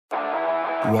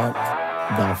What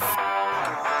the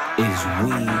is we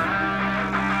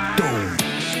doing?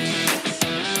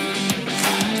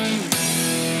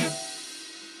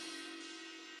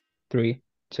 3,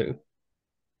 2.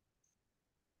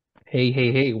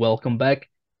 Hey, welcome back.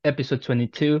 Episode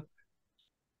 22,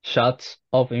 Shots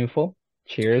of Info.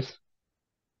 Cheers.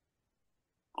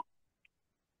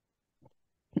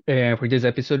 And for this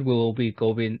episode, we will be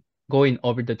going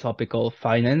over the topic of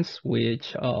finance,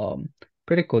 which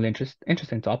pretty cool,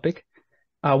 interesting topic.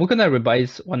 We're gonna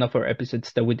revise one of our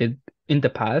episodes that we did in the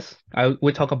past.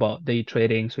 We talk about day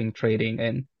trading, swing trading,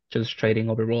 and just trading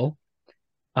overall.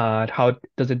 How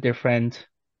does it different?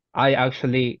 I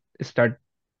actually start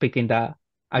picking that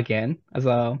again as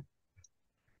a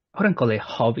I wouldn't call it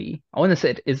hobby. I want to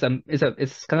say it's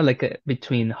kind of like a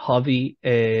between hobby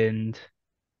and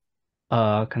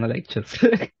kind of like just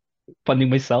funding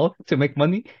myself to make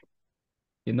money,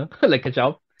 like a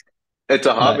job. It's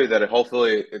a But hobby that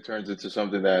hopefully it turns into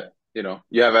something that,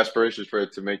 you have aspirations for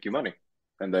it to make you money.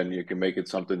 And then you can make it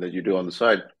something that you do on the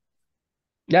side.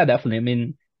 yeah, definitely. I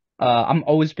mean, I'm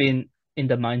always been in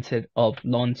the mindset of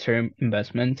long-term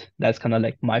investment. That's kind of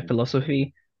like my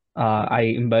philosophy. I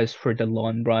invest for the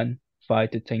long run,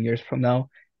 5 to 10 years from now,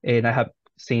 and I have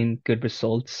seen good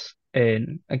results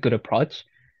and a good approach.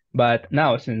 But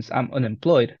now, since I'm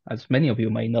unemployed, as many of you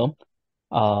might know,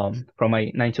 from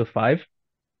my 9 to 5,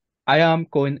 I am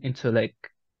going into like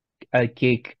a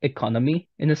gig economy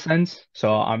in a sense.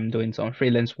 So I'm doing some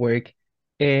freelance work,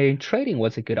 and trading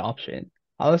was a good option.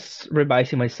 I was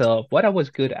revising myself what I was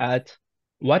good at,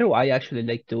 what do I actually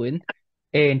like doing,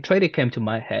 and trading came to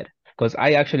my head because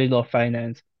I actually love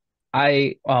finance.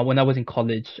 I When I was in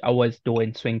college, I was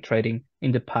doing swing trading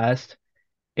in the past,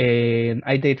 and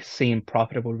I did see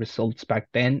profitable results back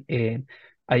then, and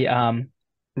I am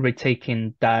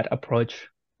retaking that approach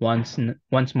once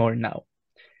more now.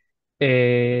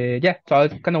 Yeah, so I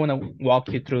kind of want to walk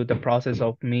you through the process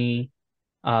of me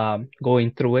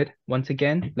going through it once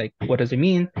again. Like, what does it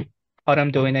mean? How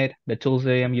I'm doing it, the tools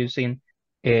that I'm using,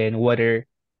 and whether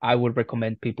I would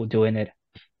recommend people doing it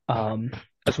um,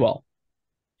 as well.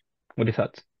 What are your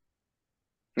thoughts?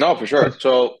 No, for sure. Because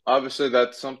So obviously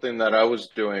that's something that I was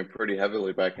doing pretty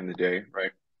heavily back in the day,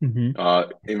 right? hmm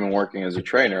Even working as a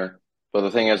trainer. But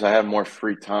the thing is I have more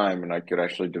free time and I could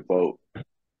actually devote,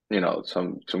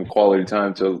 some quality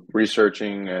time to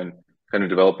researching and kind of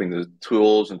developing the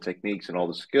tools and techniques and all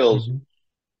the skills. hmm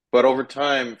But over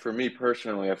time, for me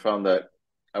personally, I found that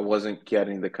I wasn't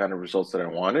getting the kind of results that I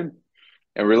wanted.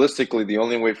 And realistically, the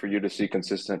only way for you to see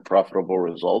consistent, profitable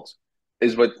results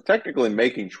is by technically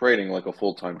making trading like a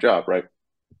full-time job, right?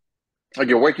 Like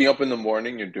you're waking up in the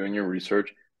morning, you're doing your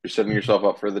research, you're setting yourself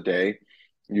up for the day.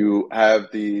 You have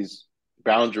these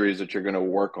boundaries that you're going to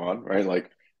work on, right? Like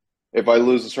if I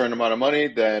lose a certain amount of money,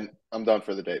 then I'm done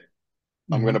for the day.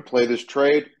 I'm going hmm to play this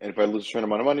trade. And if I lose a certain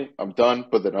amount of money, I'm done,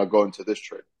 but then I'll go into this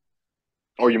trade.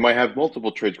 Or you might have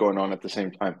multiple trades going on at the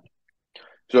same time.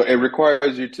 So it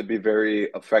requires you to be very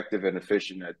effective and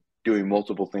efficient at doing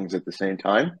multiple things at the same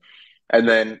time. And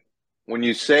then when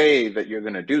you say that you're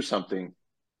going to do something,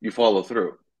 you follow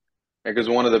through. Because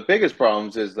one of the biggest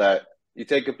problems is that you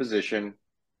take a position,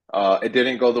 it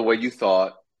didn't go the way you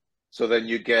thought. So then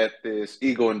you get this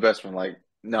ego investment like,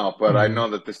 no, but I hmm know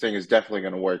that this thing is definitely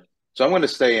going to work. So I'm going to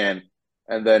stay in.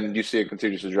 And then you see it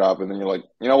continues to drop. And then you're like,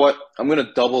 you know what? I'm going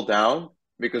to double down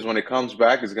because when it comes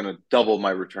back, it's going to double my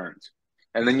returns.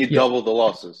 And then you Yep. double the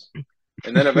losses.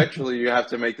 And then eventually you have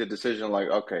to make the decision like,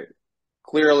 okay,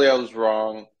 clearly I was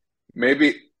wrong.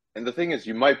 Maybe, and the thing is,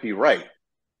 you might be right,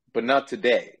 but not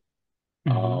today.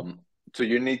 hmm Um, so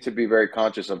you need to be very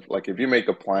conscious of like if you make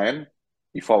a plan,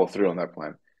 you follow through on that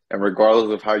plan. And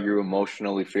regardless of how you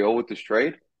emotionally feel with this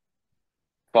trade,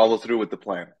 follow through with the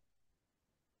plan.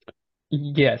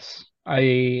 Yes,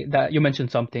 I that you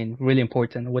mentioned something really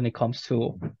important when it comes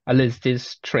to at least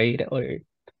this trade, or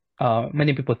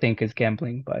many people think is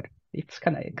gambling, but it's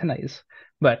kind of is.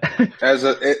 But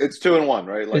It's two in one,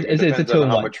 right? Like it it's a depends on two in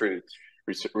how one. much Yeah,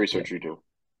 research you do.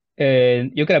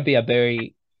 and you gotta be a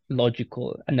very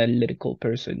logical, analytical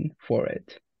person for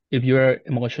it. If you're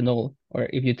emotional, or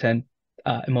if you tend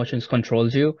emotions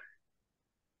controls you,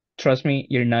 trust me,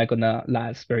 you're not gonna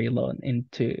last very long in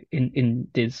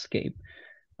this game.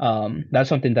 That's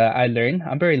something that I learned.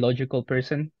 I'm a very logical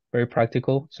person, very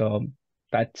practical, so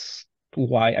that's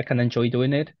why I can enjoy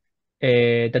doing it.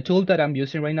 The tool that I'm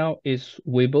using right now is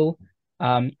Webull.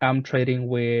 I'm trading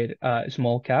with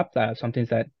small cap. Something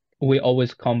that we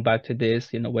always come back to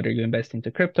this, whether you invest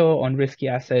into crypto on risky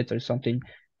assets or something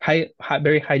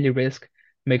very highly risk,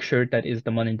 make sure that is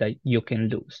the money that you can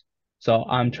lose. So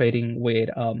I'm trading with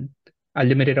a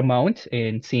limited amount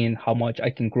and seeing how much I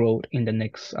can grow in the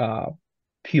next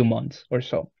few months or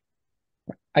so.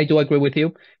 I do agree with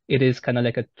you. It is kind of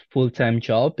like a full-time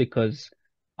job because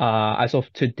as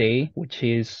of today, which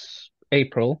is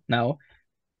April now,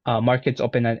 markets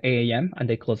open at 8 a.m. and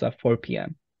they close at 4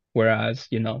 p.m. Whereas,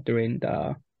 during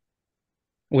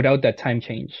without that time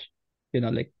change,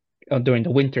 like during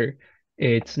the winter,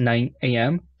 it's 9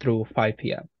 a.m. through 5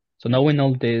 p.m. So knowing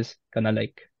all this kind of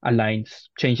like aligns,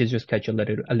 changes your schedule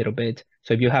a little bit.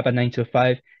 So if you have a 9 to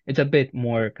 5, it's a bit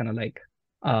more kind of like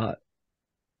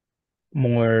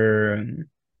more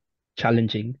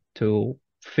challenging to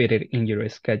fit it in your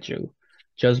schedule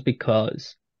just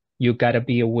because you gotta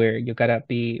be aware, you gotta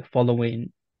be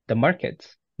following the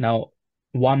markets. Now,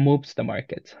 what moves the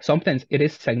markets? Sometimes it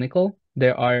is technical.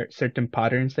 There are certain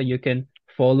patterns that you can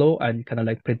follow and kind of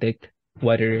like predict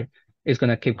whether it's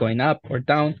gonna keep going up or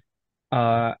down.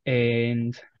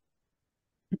 And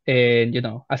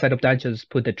aside of that, just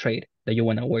put the trade that you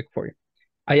want to work for.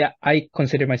 I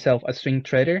consider myself a swing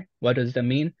trader. What does that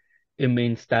mean? It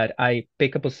means that I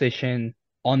pick a position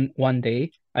on one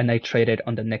day and I trade it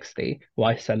on the next day, or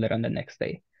I sell it on the next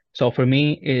day. So for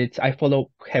me, I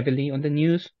follow heavily on the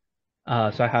news.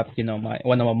 So I have, my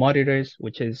one of my monitors,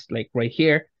 which is like right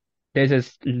here. This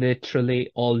is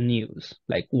literally all news,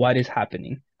 like what is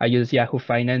happening. I use Yahoo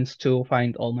Finance to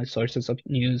find all my sources of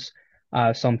news.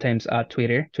 Sometimes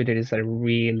Twitter. Twitter is a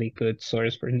really good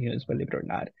source for news, believe it or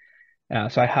not.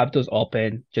 So I have those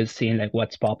open, just seeing like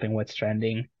what's popping, what's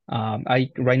trending.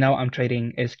 Right now I'm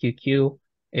trading SQQ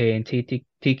and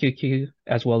TQQ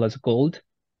as well as gold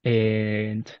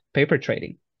and paper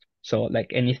trading. So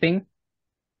like anything,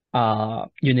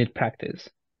 you need practice.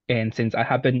 And since I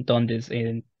haven't done this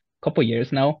in a couple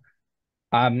years now,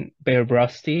 I'm very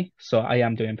rusty. So I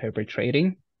am doing paper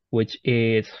trading, which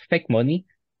is fake money.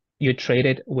 You trade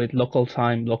it with local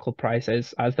time, local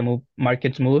prices as the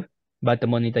markets move, but the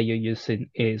money that you're using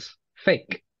is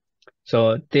fake.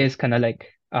 So this kind of like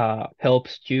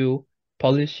helps you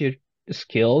polish your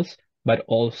skills, but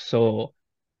also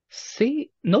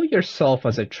know yourself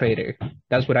as a trader.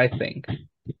 That's what I think.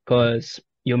 Because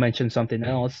you mentioned something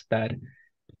else that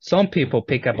some people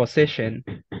pick a position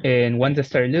and when they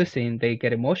start losing, they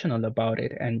get emotional about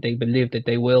it and they believe that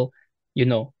they will, it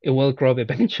will grow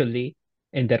eventually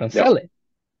and they don't sell Yep. it.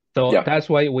 So Yeah. that's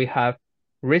why we have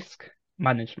risk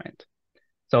management.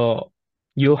 So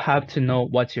you have to know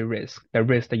what's your risk, the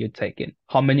risk that you're taking.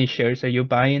 How many shares are you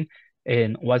buying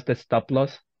and what's the stop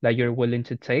loss that you're willing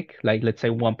to take? Like let's say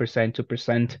 1%,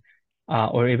 2%,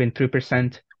 or even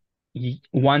 3%.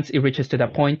 Once it reaches to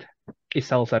that point, it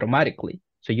sells automatically.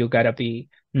 So you gotta be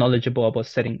knowledgeable about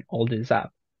setting all this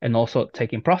up and also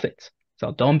taking profits.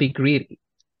 So don't be greedy.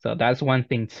 So that's one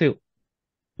thing too.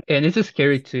 And it's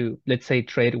scary to, let's say,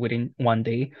 trade within one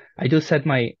day. I do set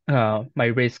my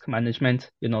risk management,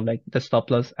 like the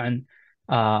stop loss and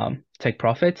take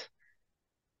profits.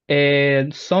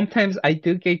 And sometimes I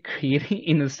do get greedy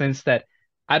in the sense that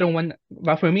I don't want,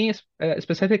 but for me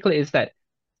specifically is that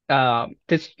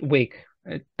this week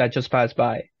that just passed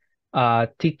by,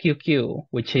 TQQ,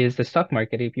 which is the stock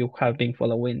market, if you have been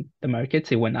following the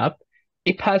markets, it went up.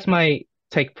 It passed my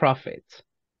take profits.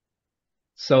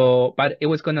 So, but it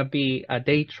was gonna be a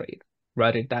day trade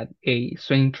rather than a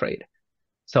swing trade.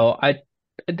 So I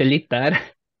delete that,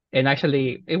 and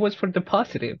actually it was for the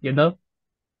positive,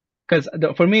 because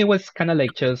for me it was kind of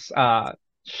like just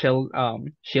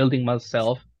shielding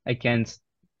myself against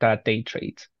that day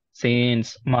trade.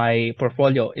 Since my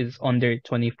portfolio is under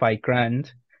 25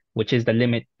 grand, which is the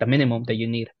limit, the minimum that you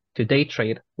need to day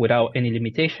trade without any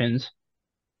limitations,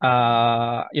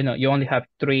 you only have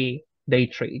 3 day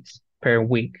trades per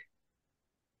week.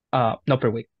 Not per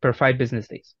week, per 5 business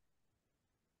days,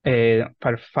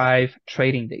 per 5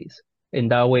 trading days.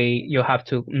 And that way you have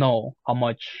to know how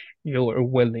much you're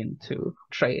willing to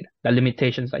trade, the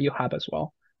limitations that you have as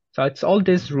well. So it's all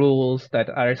these rules that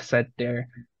are set there.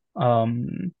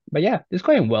 But yeah, it's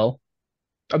going well.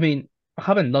 I mean, I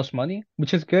haven't lost money,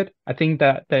 which is good. I think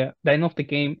that the end of the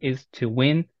game is to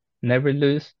win, never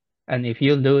lose. And if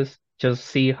you lose, just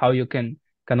see how you can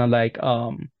kind of like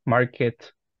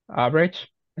market average.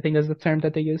 I think that's the term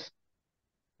that they use.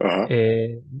 Uh-huh.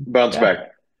 Uh, Bounce yeah,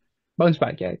 back. bounce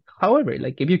back. Yeah. However,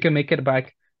 like if you can make it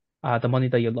back, the money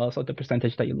that you lost or the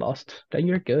percentage that you lost, then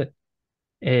you're good.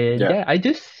 And Yeah. yeah, I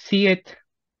just see it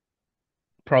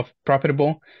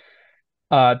profitable.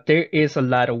 There is a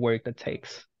lot of work that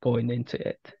takes going into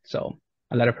it. So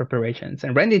a lot of preparations.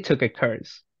 And Randy took a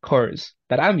course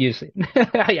that I'm using.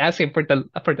 I asked him for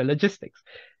the logistics.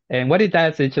 And what it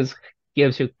does, it just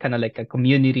gives you kind of like a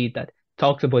community that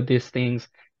talks about these things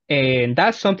And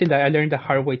that's something that I learned the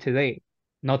hard way today.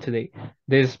 Not today,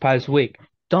 this past week.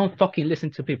 Don't fucking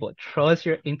listen to people. Trust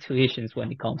your intuitions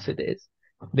when it comes to this.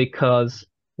 Because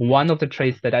one of the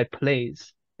trades that I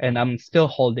place, and I'm still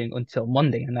holding until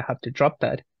Monday, and I have to drop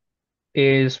that,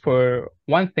 is for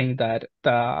one thing that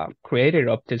the creator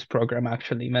of this program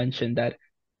actually mentioned that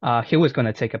he was going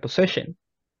to take a position.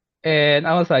 And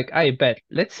I was like, I bet,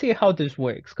 let's see how this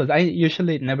works. Because I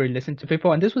usually never listen to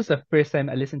people. And this was the first time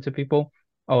I listened to people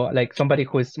or like somebody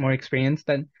who is more experienced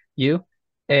than you.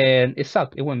 And it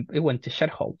sucked. It went to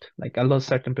shithold. Like I lost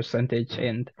certain percentage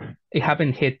and it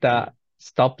haven't hit the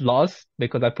stop loss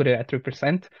because I put it at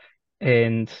 3%.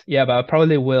 And yeah, but I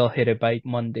probably will hit it by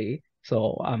Monday.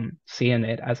 So I'm seeing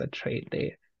it as a trade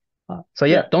day. So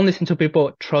yeah, Yeah. don't listen to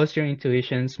people. Trust your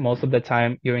intuitions. Most of the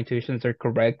time, your intuitions are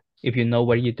correct if you know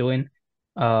what you're doing.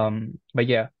 But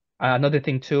yeah, another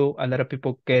thing too, a lot of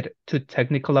people get too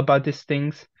technical about these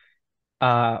things.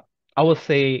 I will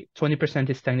say 20%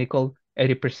 is technical,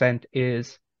 80%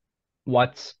 is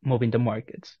what's moving the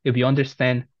markets. If you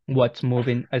understand what's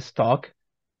moving a stock,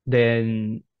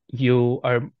 then you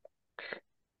are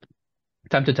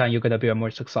time to time you're gonna be a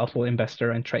more successful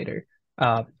investor and trader.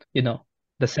 You know,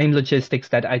 the same logistics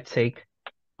that I take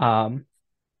um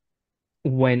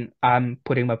when I'm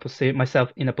putting myself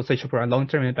in a position for a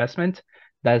long-term investment,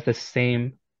 that's the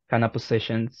same kind of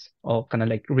positions or kind of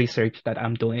like research that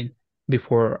I'm doing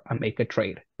before I make a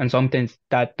trade. And sometimes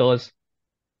that does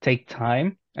take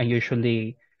time, and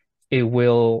usually it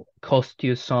will cost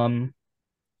you some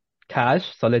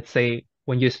cash. So let's say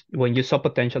when you saw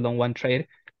potential on one trade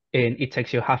and it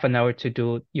takes you half an hour to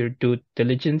do your due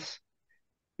diligence,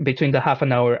 between the half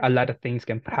an hour, a lot of things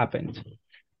can happen.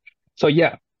 So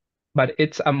yeah, but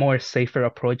it's a more safer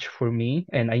approach for me,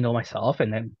 and I know myself,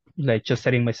 and I'm like just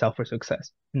setting myself for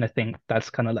success. And I think that's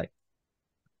kind of like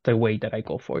the way that I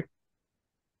go for it.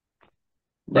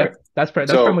 Yeah, Right. that's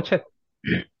pretty So much it.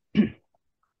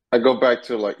 I go back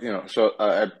to like, so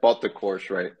I bought the course,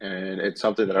 right? And it's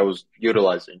something that I was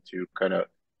utilizing to kind of,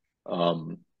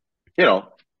 um, you know,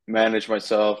 manage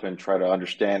myself and try to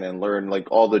understand and learn like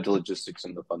all the logistics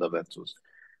and the fundamentals.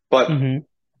 But Mm-hmm.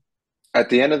 at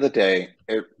the end of the day,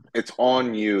 it's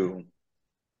on you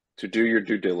to do your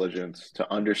due diligence,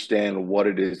 to understand what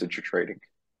it is that you're trading,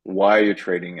 why you're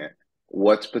trading it,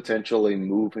 what's potentially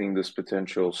moving this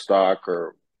potential stock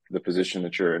or the position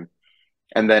that you're in,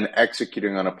 and then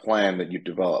executing on a plan that you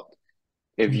developed.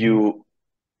 If Mm-hmm. you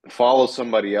follow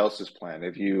somebody else's plan,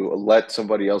 if you let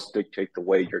somebody else dictate the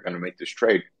way you're going to make this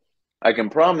trade, I can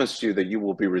promise you that you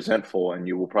will be resentful and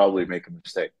you will probably make a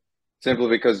mistake simply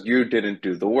because you didn't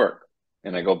do the work.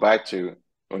 And I go back to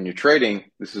when you're trading,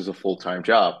 this is a full time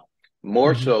job,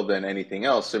 more Mm-hmm. so than anything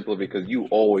else, simply because you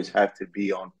always have to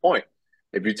be on point.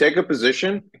 If you take a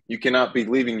position, you cannot be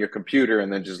leaving your computer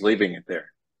and then just leaving it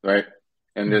there, right?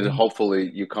 And then Mm-hmm. hopefully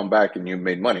you come back and you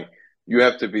made money. You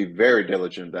have to be very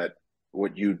diligent that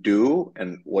what you do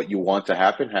and what you want to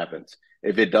happen happens.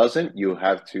 If it doesn't, you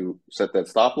have to set that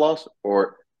stop loss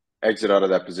or exit out of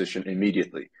that position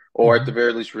immediately, or at the Mm-hmm.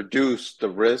 very least reduce the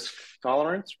risk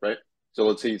tolerance, right? So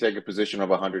let's say you take a position of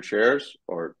 100 shares,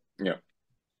 or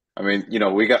I mean,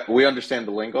 we understand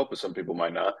the lingo, but some people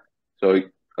might not. So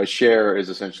a share is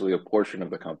essentially a portion of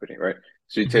the company, right?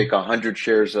 So you Mm-hmm. take 100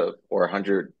 shares of or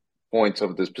 100 points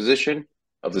of this position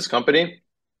of this company,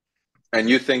 and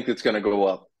you think it's going to go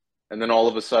up, and then all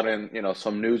of a sudden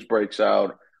some news breaks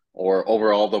out, or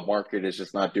overall the market is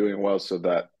just not doing well, so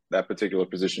that particular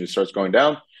position just starts going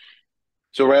down.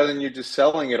 So rather than you just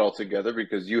selling it all together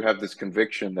because you have this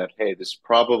conviction that, hey, this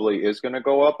probably is going to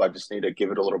go up, I just need to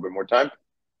give it a little bit more time,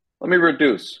 let me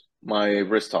reduce my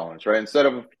risk tolerance, right? Instead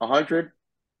of 100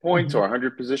 points or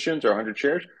 100 positions or 100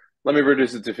 shares, let me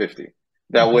reduce it to 50.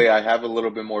 That Mm-hmm. way I have a little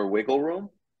bit more wiggle room.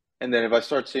 And then if I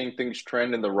start seeing things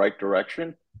trend in the right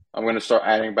direction, I'm going to start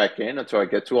adding back in until I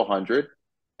get to 100.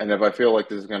 And if I feel like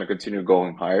this is going to continue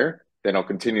going higher, then I'll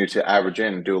continue to average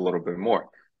in and do a little bit more.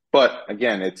 But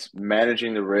again, it's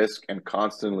managing the risk and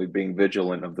constantly being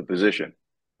vigilant of the position.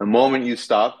 The moment you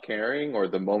stop caring, or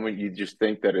the moment you just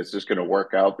think that it's just going to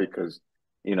work out because,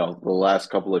 the last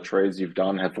couple of trades you've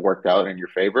done have worked out in your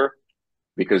favor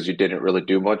because you didn't really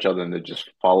do much other than to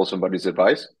just follow somebody's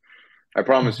advice, I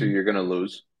promise you, Mm-hmm. you're going to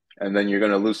lose. And then you're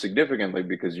going to lose significantly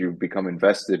because you become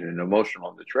invested and emotional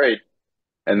in the trade.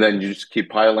 And then you just keep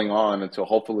piling on until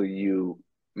hopefully you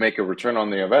make a return on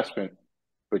the investment,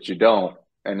 but you don't.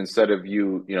 And instead of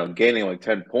gaining like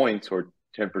 10 points or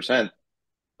 10%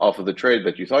 off of the trade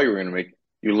that you thought you were going to make,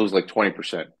 you lose like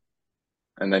 20%.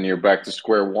 And then you're back to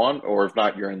square one, or if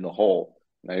not, you're in the hole.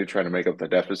 Now you're trying to make up the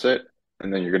deficit,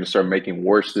 and then you're going to start making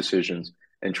worse decisions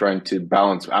and trying to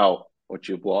balance out what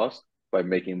you've lost by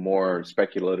making more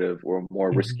speculative or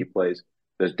more risky Mhm. plays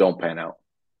that don't pan out.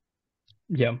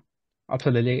 Yeah,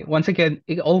 absolutely. Once again,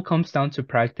 it all comes down to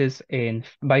practice and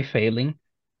by failing,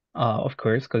 of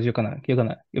course, because you're gonna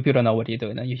if you don't know what you're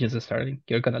doing and you're just starting,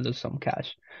 you're gonna lose some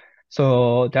cash.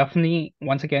 So definitely,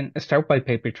 once again, start by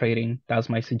paper trading. That's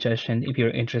my suggestion if you're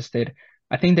interested.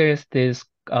 I think there's this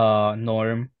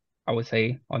norm, I would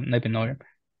say, or maybe norm,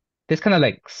 this kind of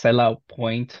like sellout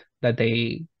point that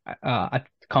they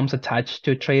comes attached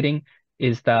to trading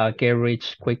is the get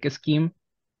rich quick scheme.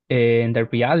 And the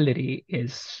reality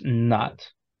is not,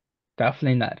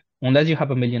 definitely not. Unless you have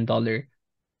 $1 million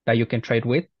that you can trade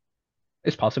with,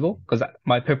 it's possible because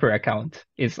my paper account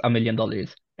is $1 million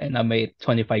and I made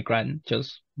 25 grand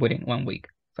just within 1 week.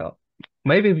 So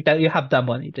maybe that you have that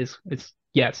money, this it's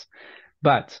yes.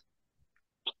 But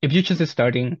if you're just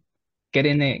starting,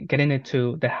 getting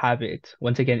into the habit.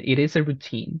 Once again, it is a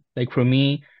routine. Like for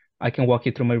me, I can walk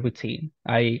you through my routine.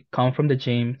 I come from the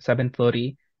gym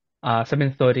 7:30.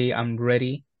 7:30, I'm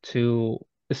ready to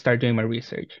start doing my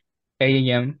research.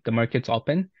 8 a.m. the market's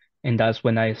open, and that's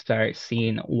when I start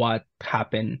seeing what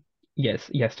happened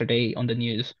yesterday on the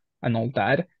news and all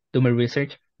that. Do my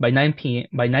research. By 9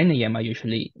 a.m. I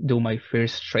usually do my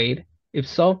first trade. If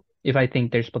so, if I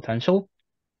think there's potential,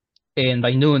 and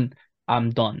by noon I'm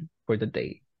done for the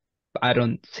day. I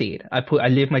don't see it. I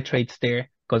leave my trades there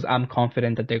because I'm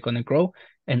confident that they're gonna grow,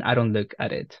 and I don't look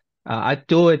at it. I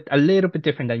do it a little bit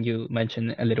different than you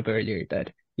mentioned a little bit earlier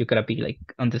that you gotta be like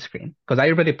on the screen because I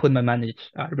already put my manage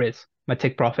risk, my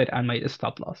take profit, and my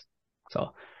stop loss.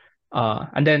 So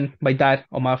and then by that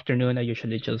on my afternoon I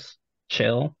usually just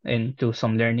chill and do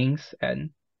some learnings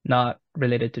and not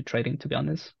related to trading to be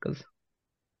honest because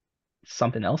it's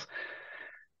something else.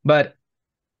 But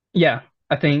yeah,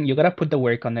 I think you gotta put the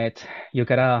work on it. You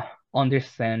gotta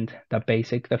understand the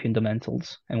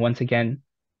fundamentals. And once again,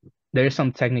 there's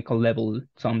some technical level,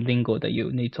 some lingo that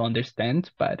you need to understand,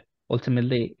 but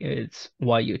ultimately it's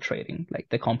why you're trading, like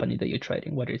the company that you're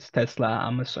trading, whether it's Tesla,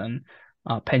 Amazon,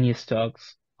 penny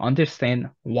stocks. Understand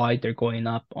why they're going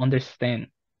up, understand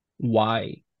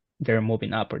why they're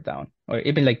moving up or down, or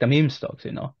even like the meme stocks,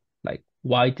 like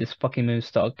why this fucking meme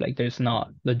stock, like there's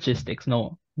not logistics,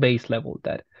 no base level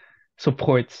that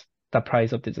supports the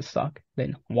price of this stock,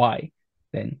 then why?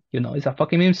 Then it's a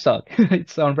fucking meme stock.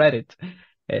 It's on Reddit.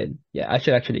 And yeah, I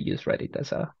should actually use Reddit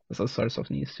as a source of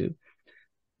news too.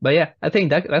 But yeah, I think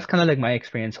that's kind of like my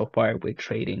experience so far with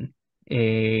trading.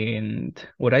 And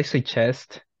what I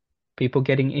suggest people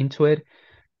getting into it,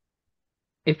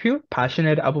 if you're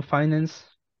passionate about finance,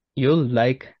 you'll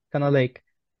like kind of like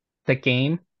the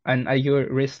game and are you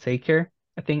a risk taker,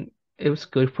 I think it was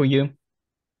good for you.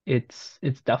 It's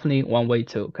definitely one way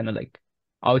to kind of like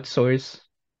outsource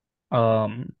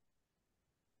um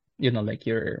like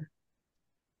your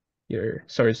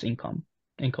source income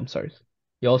source.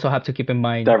 You also have to keep in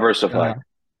mind Diversify.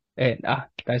 and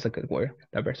that's a good word,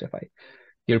 diversify.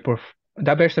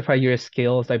 Diversify your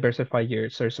skills, diversify your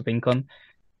source of income,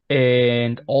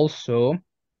 and also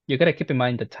you gotta keep in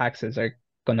mind the taxes are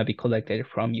gonna be collected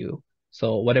from you.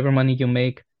 So whatever money you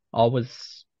make,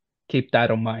 always keep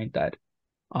that in mind that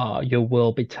you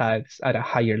will be taxed at a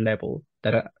higher level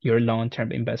than your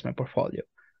long-term investment portfolio.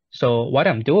 So what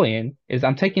I'm doing is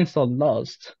I'm taking some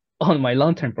loss on my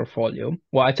long-term portfolio.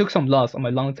 Well, I took some loss on my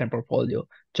long-term portfolio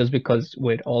just because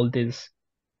with all this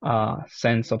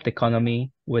sense of the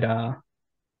economy, with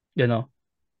you know,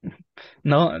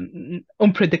 no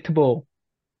unpredictable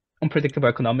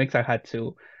economics, I had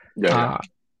to Yeah, yeah. uh,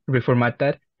 reformat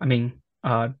that. I mean,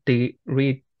 they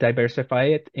re-diversify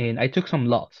it, and I took some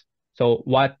loss. So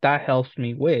what that helps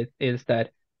me with is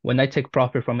that when I take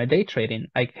profit from a day trading,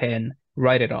 I can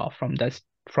write it off from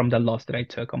the loss that I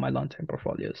took on my long-term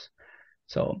portfolios.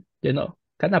 So,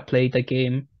 kind of play the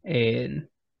game and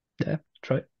yeah,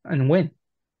 try and win.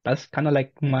 That's kind of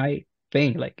like my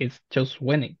thing. Like it's just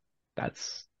winning.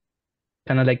 That's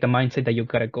kind of like the mindset that you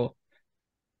gotta go.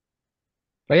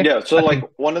 But yeah, Yeah, so I like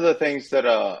think. one of the things that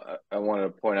I want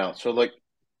to point out. So like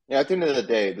yeah, at the end of the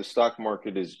day, the stock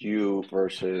market is you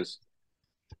versus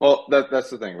well,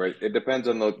 that's the thing, right? It depends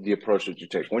on the approach that you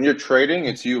take. When you're trading,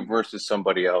 it's you versus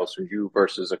somebody else, or you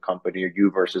versus a company, or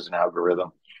you versus an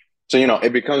algorithm. So,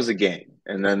 it becomes a game.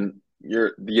 And then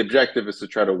the objective is to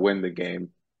try to win the game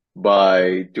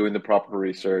by doing the proper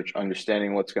research,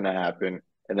 understanding what's going to happen,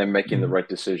 and then making the Mhm. right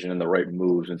decision and the right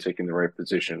moves and taking the right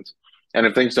positions. And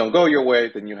if things don't go your way,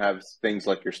 then you have things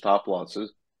like your stop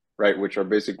losses, right? Which are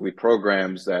basically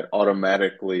programs that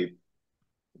automatically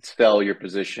sell your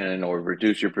position or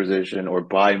reduce your position or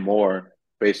buy more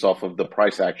based off of the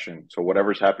price action. So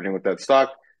whatever's happening with that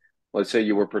stock, let's say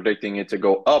you were predicting it to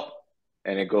go up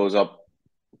and it goes up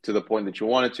to the point that you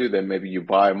want it to, then maybe you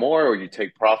buy more or you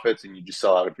take profits and you just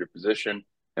sell out of your position,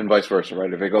 and vice versa,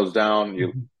 right? If it goes down,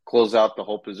 you Mhm. close out the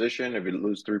whole position. If you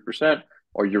lose 3%,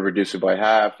 or you reduce it by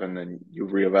half, and then you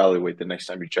reevaluate the next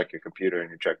time you check your computer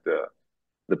and you check the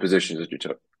positions that you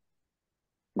took.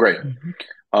 Great. Mhm.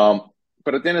 Um,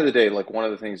 but at the end of the day, like one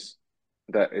of the things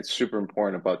that it's super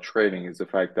important about trading is the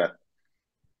fact that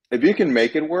if you can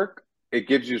make it work, it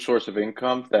gives you a source of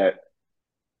income that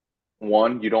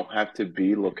one, you don't have to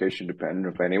be location dependent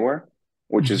of anywhere,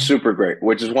 which is Mhm. super great,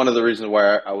 which is one of the reasons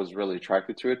why I was really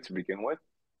attracted to it to begin with.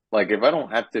 Like if I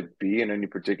don't have to be in any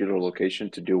particular location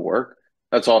to do work,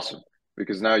 that's awesome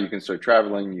because now you can start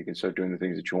traveling, you can start doing the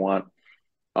things that you want.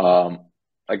 Um,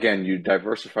 Again, you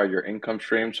diversify your income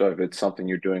stream. So if it's something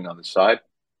you're doing on the side,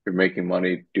 you're making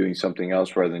money doing something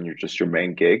else rather than just your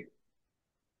main gig.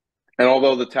 And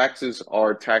although the taxes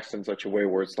are taxed in such a way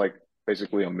where it's like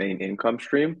basically a main income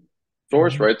stream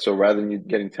source, Mhm. right? So rather than you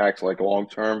getting taxed like long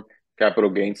term capital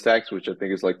gains tax, which I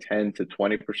think is like 10 to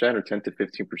 20% or 10 to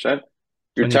 15%,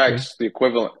 you're 23. taxed the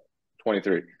equivalent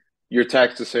 23. You're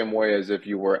taxed the same way as if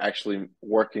you were actually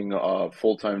working a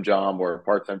full time job or a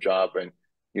part time job, and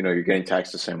you're getting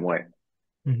taxed the same way.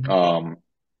 Mhm. Um,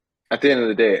 at the end of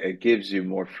the day, it gives you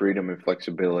more freedom and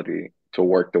flexibility to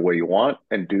work the way you want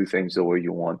and do things the way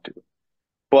you want to.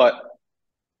 But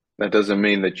that doesn't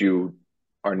mean that you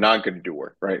are not going to do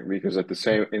work, right? Because in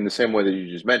the same way that you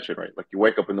just mentioned, right? Like you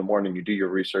wake up in the morning, you do your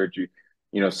research,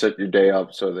 you set your day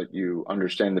up so that you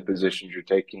understand the positions you're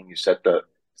taking, you set the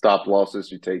stop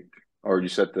losses you take, or you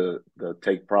set the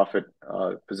take profit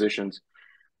positions.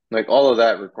 Like all of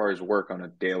that requires work on a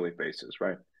daily basis,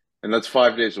 right? And that's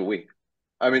 5 days a week.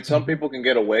 I mean, some Mhm. people can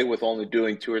get away with only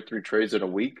doing 2 or 3 trades in a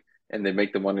week and they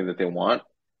make the money that they want.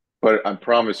 But I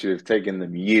promise you, it's taken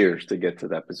them years to get to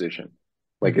that position.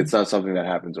 Like it's Mhm. not something that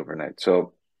happens overnight.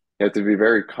 So you have to be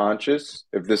very conscious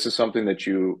if this is something that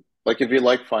you like, if you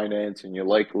like finance and you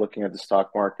like looking at the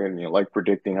stock market and you like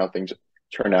predicting how things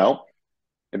turn out.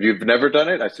 If you've never done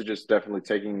it, I suggest definitely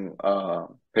taking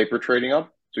paper trading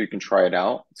up so you can try it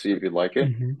out, see if you like it.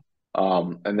 Mhm.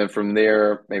 And then from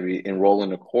there, maybe enroll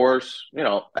in a course.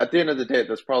 At the end of the day,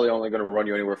 that's probably only going to run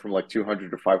you anywhere from like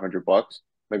 200 to $500,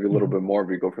 maybe a little Mhm. bit more if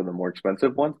you go for the more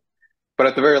expensive ones. But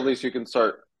at the very least, you can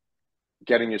start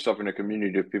getting yourself in a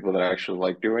community of people that actually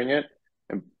like doing it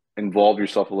and involve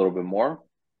yourself a little bit more.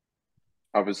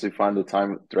 Obviously, find the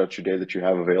time throughout your day that you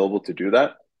have available to do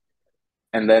that.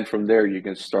 And then from there, you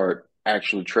can start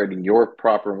actually trading your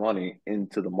proper money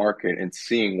into the market and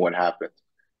seeing what happens.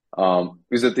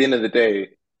 Because at the end of the day,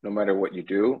 no matter what you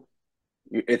do,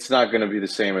 it's not going to be the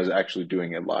same as actually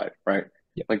doing it live, right?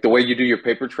 Yeah. Like the way you do your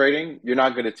paper trading, you're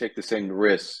not going to take the same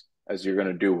risks as you're going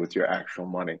to do with your actual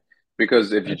money.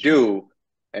 Because if you That's true. do,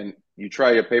 and you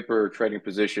try a paper trading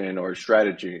position or a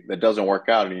strategy that doesn't work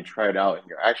out, and you try it out in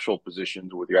your actual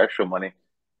positions with your actual money,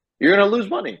 you're going to lose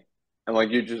money. And like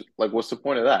you just like, what's the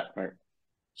point of that, right?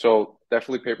 So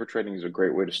definitely paper trading is a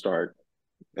great way to start.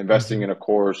 Investing Mhm. in a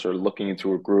course or looking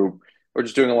into a group or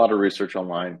just doing a lot of research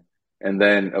online and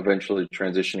then eventually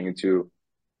transitioning into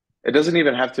it doesn't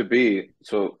even have to be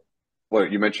so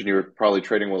what you mentioned you were probably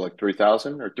trading with like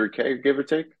 3,000 or 3K give or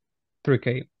take.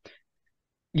 3K.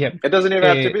 Yeah. It doesn't even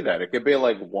have to Uh, be that. It could be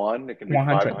like one, it can be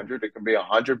 100. 500, it can be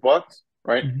 $100,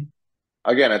 right? Mhm.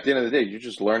 Again, at the end of the day, you're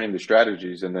just learning the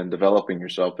strategies and then developing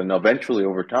yourself. And eventually,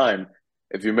 over time,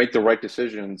 if you make the right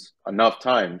decisions enough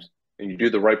times and you do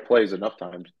the right plays enough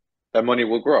times, that money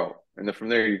will grow. And then from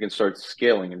there, you can start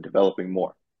scaling and developing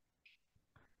more.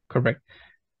 Correct.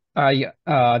 Yeah.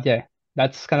 Yeah.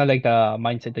 That's kind of like the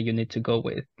mindset that you need to go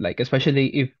with. Like, especially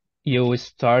if you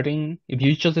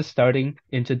just starting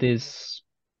into this,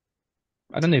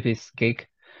 I don't know if it's gig,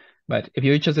 but if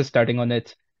you're just starting on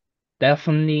it,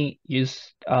 definitely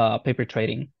use paper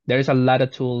trading. There's a lot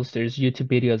of tools, there's YouTube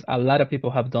videos, a lot of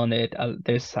people have done it.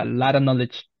 There's a lot of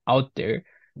knowledge out there.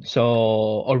 So,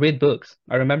 or read books.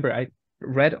 I remember I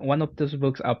read one of those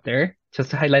books out there,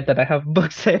 just to highlight that I have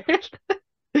books there.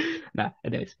 Nah,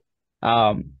 anyways.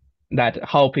 Um, that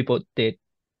how people did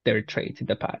their trades in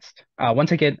the past.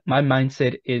 Once again, my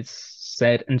mindset is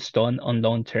set in stone on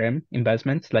long-term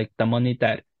investments, like the money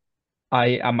that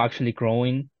I am actually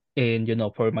growing in,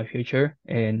 for my future.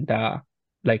 And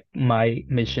like my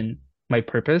mission, my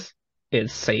purpose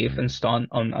is safe and stone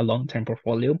on a long-term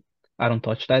portfolio. I don't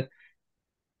touch that.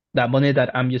 That money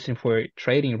that I'm using for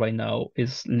trading right now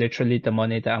is literally the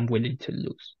money that I'm willing to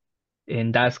lose.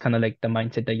 And that's kind of like the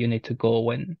mindset that you need to go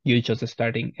when you're just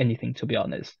starting anything, to be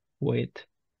honest, with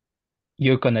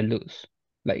you're gonna lose.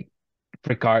 Like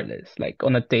regardless. Like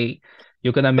on a day,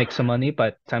 you're gonna make some money,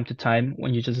 but time to time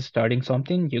when you're just starting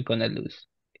something, you're gonna lose.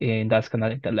 And that's kind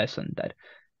of like the lesson that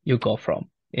you go from.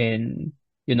 And,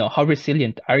 how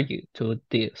resilient are you to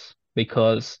this?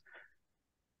 Because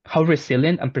how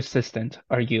resilient and persistent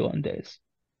are you on this?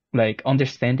 Like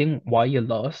understanding why you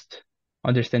lost,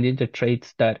 understanding the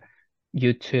traits that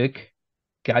you took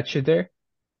got you there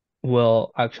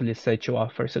will actually set you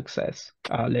up for success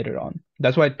later on.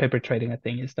 That's why paper trading, I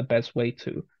think, is the best way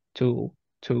to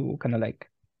to kind of like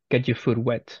get your foot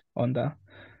wet on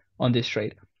this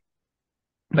trade.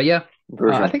 But yeah, I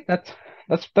Version. think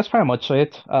that's pretty much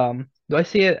it. Do I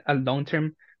see it a long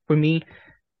term for me?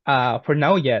 For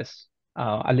now, yes.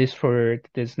 At least for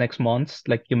this next month,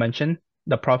 like you mentioned,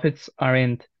 the profits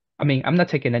aren't. I mean, I'm not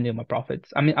taking any of my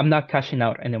profits. I mean, I'm not cashing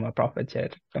out any of my profits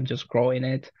yet. I'm just growing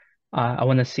it. I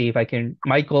want to see if I can.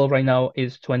 My goal right now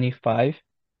is 25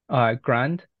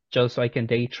 grand, just so I can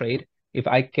day trade. If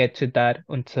I get to that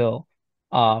until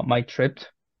my trip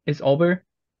is over,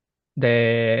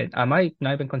 then I might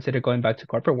not even consider going back to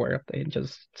corporate world and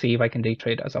just see if I can day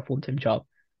trade as a full-time job.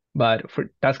 But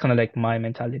that's kind of like my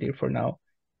mentality for now.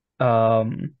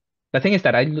 The thing is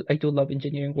that I do love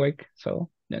engineering work, so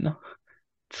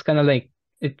it's kind of like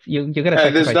you gotta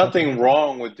And there's sacrifice something nothing for something.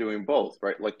 wrong with doing both,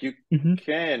 right? Like you Hmm.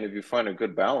 can, if you find a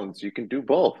good balance, you can do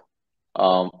both.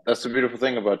 That's the beautiful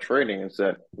thing about trading is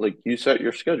that like you set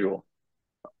your schedule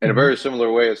in a Hmm. very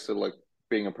similar way as to like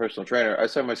being a personal trainer. I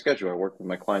set my schedule. I work with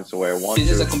my clients the way I want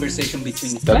This is to. a conversation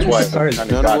between That's Not why friends. I necessarily. kind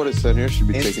of None of got what is said here should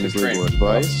be taken into as legal training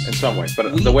advice. in some ways.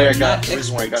 But We the way are I got not the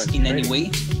reason why I got experts into in any training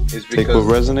way. is Take what because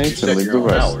you resonates and set leave your the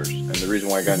own rest. hours. And the reason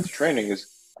why I got into training is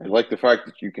I like the fact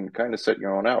that you can kind of set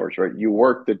your own hours, right? You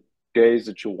work the days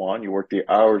that you want, you work the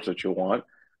hours that you want.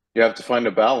 You have to find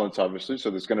a balance, obviously, so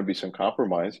there's going to be some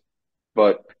compromise.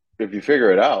 But if you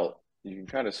figure it out, you can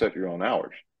kind of set your own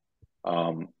hours.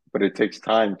 But it takes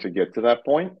time to get to that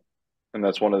point, and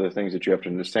that's one of the things that you have to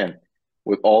understand.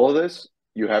 With all of this,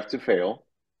 you have to fail,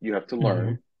 you have to Hmm.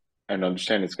 learn, and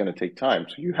understand it's going to take time.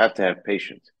 So you have to have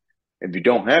patience. If you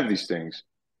don't have these things,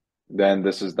 then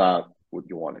this is not what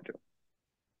you want to do.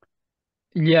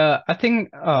 Yeah, I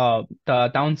think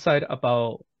the downside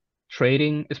about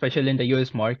trading, especially in the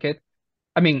US market,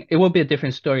 I mean, it would be a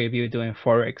different story if you're doing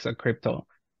Forex or crypto.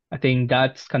 I think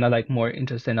that's kind of like more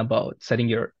interesting about setting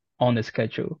your own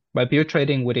schedule. But if you're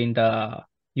trading within the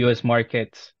US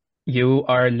markets, you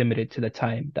are limited to the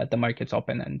time that the market's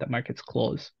open and the market's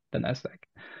closed, the Nasdaq.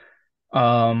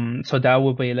 So that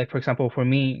would be like, for example, for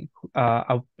me,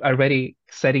 I already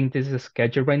setting this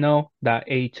schedule right now, that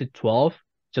 8 to 12,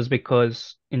 just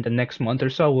because in the next month or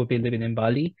so, we'll be living in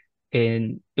Bali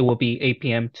and it will be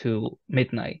 8 p.m. to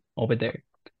midnight over there.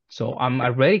 So I'm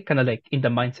already kind of like in the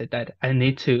mindset that I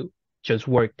need to just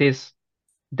work this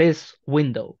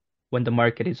window when the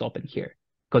market is open here.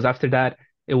 Because after that,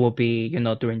 it will be,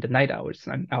 during the night hours.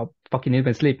 I'll fucking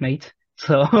even sleep, mate.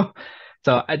 So,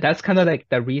 that's kind of like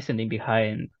the reasoning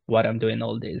behind what I'm doing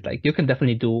all day. Like you can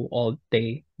definitely do all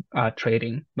day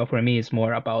trading, but for me, it's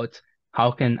more about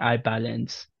how can I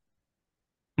balance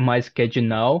my schedule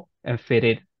now and fit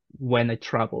it when I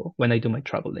travel, when I do my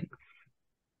traveling.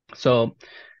 So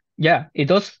yeah, it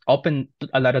does open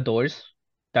a lot of doors,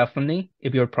 definitely,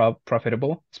 if you're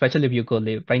profitable, especially if you go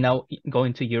live. Right now,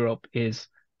 going to Europe is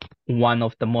one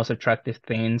of the most attractive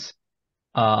things,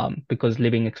 because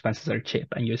living expenses are cheap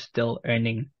and you're still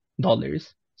earning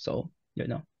dollars. So,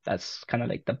 that's kind of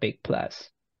like the big plus,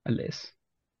 at least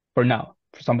for now,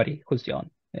 for somebody who's young.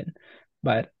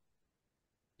 But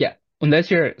yeah,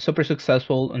 unless you're super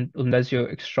successful, unless you're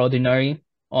extraordinary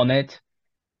on it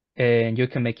and you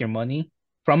can make your money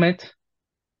from it,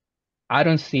 I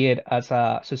don't see it as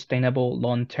a sustainable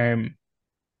long-term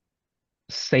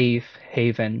safe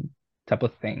haven type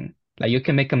of thing. Like you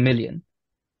can make a million,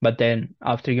 but then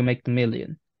after you make the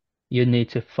million, you need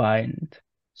to find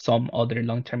some other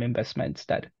long-term investments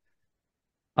that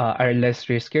are less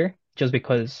riskier just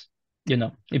because,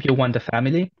 if you want the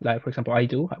family, like for example, I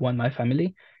want my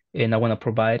family and I want to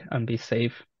provide and be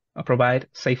safe, provide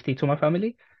safety to my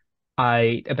family.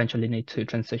 I eventually need to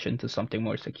transition to something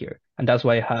more secure. And that's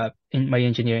why I have in my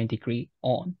engineering degree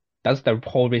on. That's the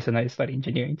whole reason I studied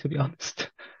engineering, to be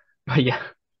honest. But yeah.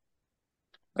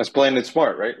 That's plain and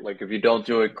smart, right? Like if you don't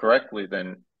do it correctly,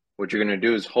 then what you're going to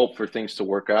do is hope for things to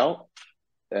work out.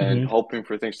 And Hmm. hoping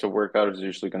for things to work out is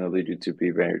usually going to lead you to be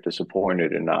very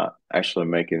disappointed and not actually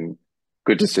making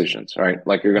good decisions, right?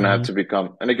 Like you're going to have Hmm. to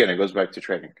become, and again, it goes back to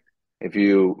training. If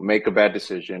you make a bad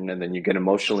decision and then you get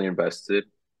emotionally invested,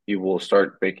 you will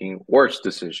start making worse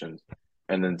decisions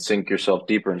and then sink yourself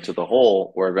deeper into the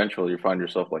hole where eventually you find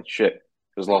yourself like, shit,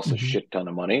 just lost a Hmm. shit ton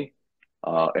of money.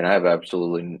 And I have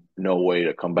absolutely no way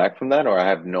to come back from that, or I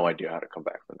have no idea how to come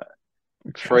back from that.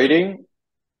 Exactly. Trading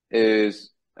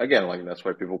is again, like that's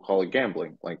why people call it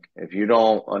gambling. Like if you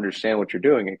don't understand what you're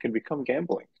doing, it can become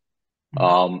gambling.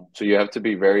 Mhm. So you have to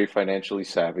be very financially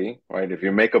savvy, right? If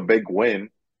you make a big win,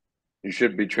 you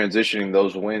should be transitioning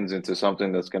those wins into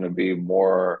something that's going to be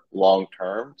more long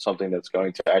term, something that's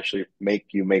going to actually make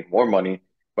you make more money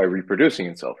by reproducing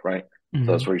itself, right?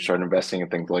 So that's Mhm. where you start investing in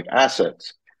things like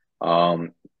assets.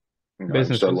 Um, you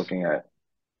start Businesses. looking at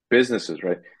businesses,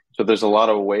 right? So there's a lot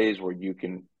of ways where you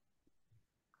can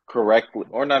correctly,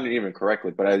 or not even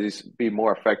correctly, but at least be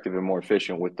more effective and more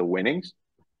efficient with the winnings.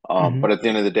 But Mhm. at the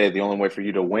end of the day, the only way for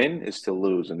you to win is to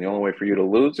lose. And the only way for you to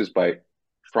lose is by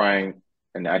trying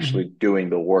and actually Mhm. doing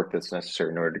the work that's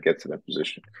necessary in order to get to that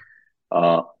position.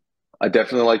 Uh, I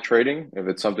definitely like trading. If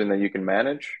it's something that you can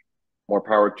manage, more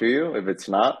power to you. If it's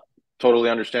not, totally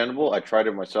understandable. I tried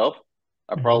it myself.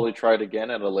 I Mhm. probably try it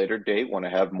again at a later date when I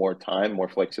have more time, more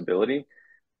flexibility.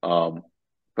 Um,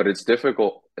 but it's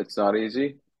difficult. It's not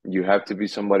easy. You have to be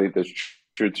somebody that's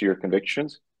true to your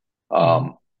convictions.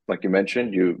 Mhm. Like you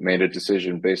mentioned, you made a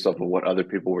decision based off of what other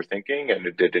people were thinking, and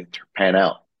it didn't pan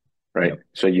out, right? Yep.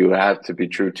 So you have to be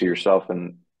true to yourself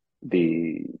and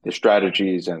the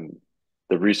strategies and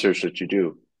the research that you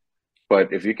do.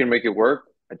 But if you can make it work,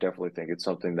 I definitely think it's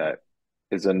something that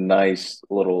is a nice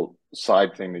little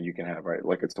side thing that you can have, right?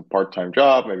 Like it's a part-time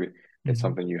job, maybe it's Mhm.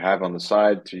 something you have on the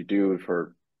side to do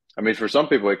for, I mean, for some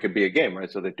people it could be a game, right?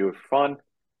 So they do it for fun.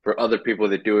 For other people,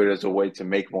 they do it as a way to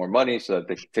make more money so that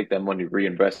they can take that money,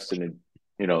 reinvest it in,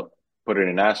 you know, put it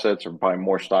in assets or buy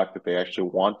more stock that they actually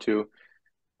want to.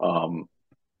 Um,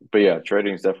 but yeah,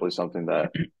 trading is definitely something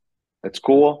that it's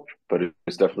cool, but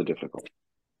it's definitely difficult.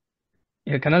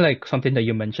 Yeah, kind of like something that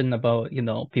you mentioned about,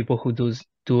 people who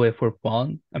do it for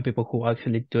fun and people who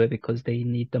actually do it because they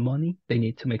need the money, they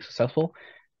need to make successful.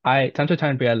 I time to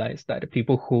time realize that the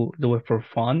people who do it for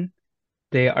fun,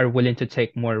 they are willing to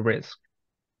take more risk.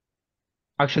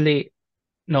 Actually,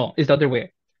 no, it's the other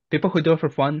way. People who do it for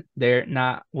fun, they're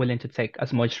not willing to take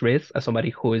as much risk as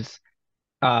somebody who is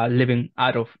living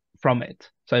out of from it.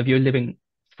 So if you're living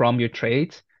from your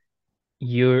trades,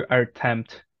 you are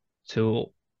tempted to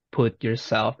put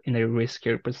yourself in a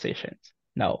riskier position.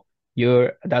 Now,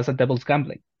 that's a devil's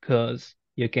gambling because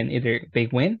you can either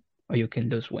big win or you can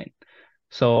lose win.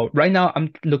 So right now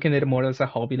I'm looking at it more as a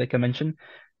hobby, like I mentioned.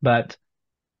 But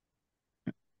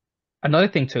another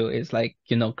thing too is like,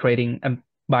 creating and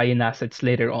buying assets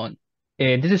later on.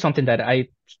 And this is something that I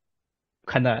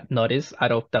kind of noticed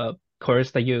out of the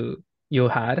course that you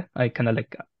had, I kind of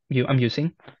like I'm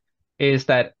using. Is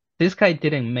that this guy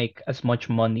didn't make as much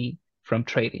money from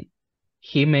trading.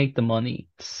 He made the money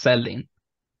selling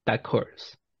that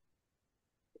course.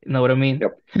 You know what I mean?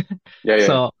 Yep. Yeah,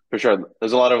 So, for sure.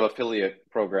 There's a lot of affiliate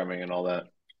programming and all that.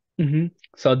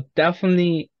 so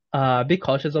definitely be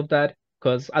cautious of that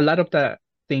because a lot of the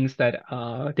things that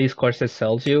these courses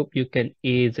sells you, you can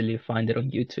easily find it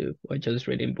on YouTube or just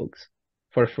reading books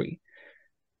for free.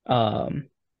 Um,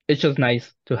 it's just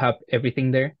nice to have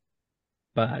everything there,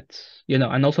 but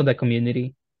and also the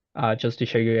community, just to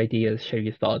share your ideas, share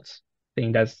your thoughts. I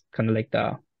think that's kind of like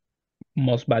the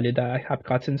most value that I have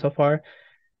gotten so far.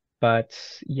 But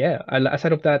yeah,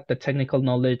 aside of that, the technical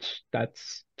knowledge,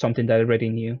 that's something that I already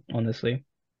knew, honestly.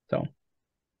 So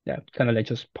yeah, kind of like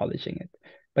just polishing it.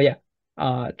 But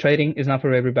yeah, trading is not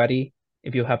for everybody.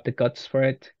 If you have the guts for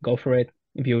it, go for it.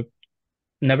 If you've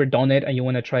never done it and you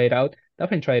want to try it out,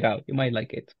 definitely try it out. You might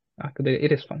like it. 'Cause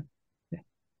it is fun. Yeah.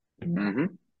 Hmm.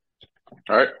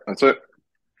 All right, that's it.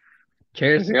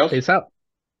 Cheers. Anything else? Peace out.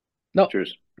 No,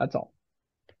 Cheers. that's all.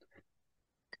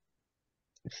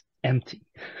 It's empty.